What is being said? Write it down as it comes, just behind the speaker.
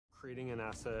Creating an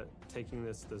asset, taking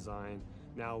this design,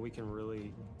 now we can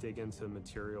really dig into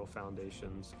material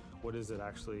foundations. What is it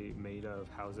actually made of?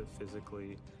 How is it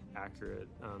physically accurate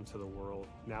to the world?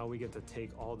 Now we get to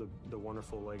take all the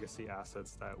wonderful legacy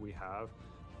assets that we have,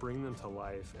 bring them to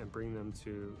life, and bring them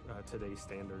to today's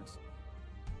standards.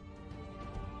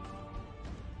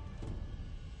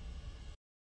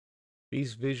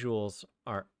 These visuals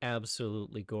are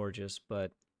absolutely gorgeous,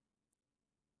 but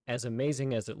as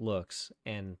amazing as it looks,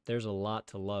 and there's a lot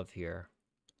to love here,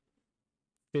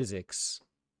 physics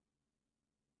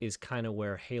is kind of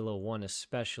where Halo 1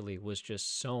 especially was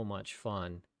just so much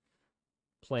fun.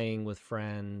 Playing with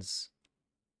friends,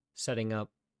 setting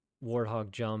up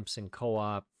Warthog jumps and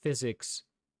co-op. Physics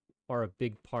are a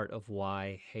big part of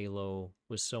why Halo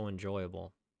was so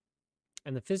enjoyable.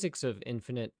 And the physics of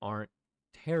Infinite aren't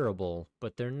terrible,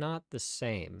 but they're not the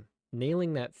same.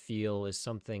 Nailing that feel is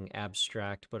something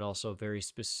abstract, but also very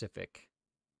specific.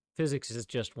 Physics is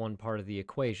just one part of the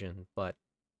equation, but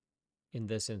in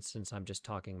this instance, I'm just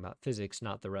talking about physics,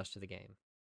 not the rest of the game.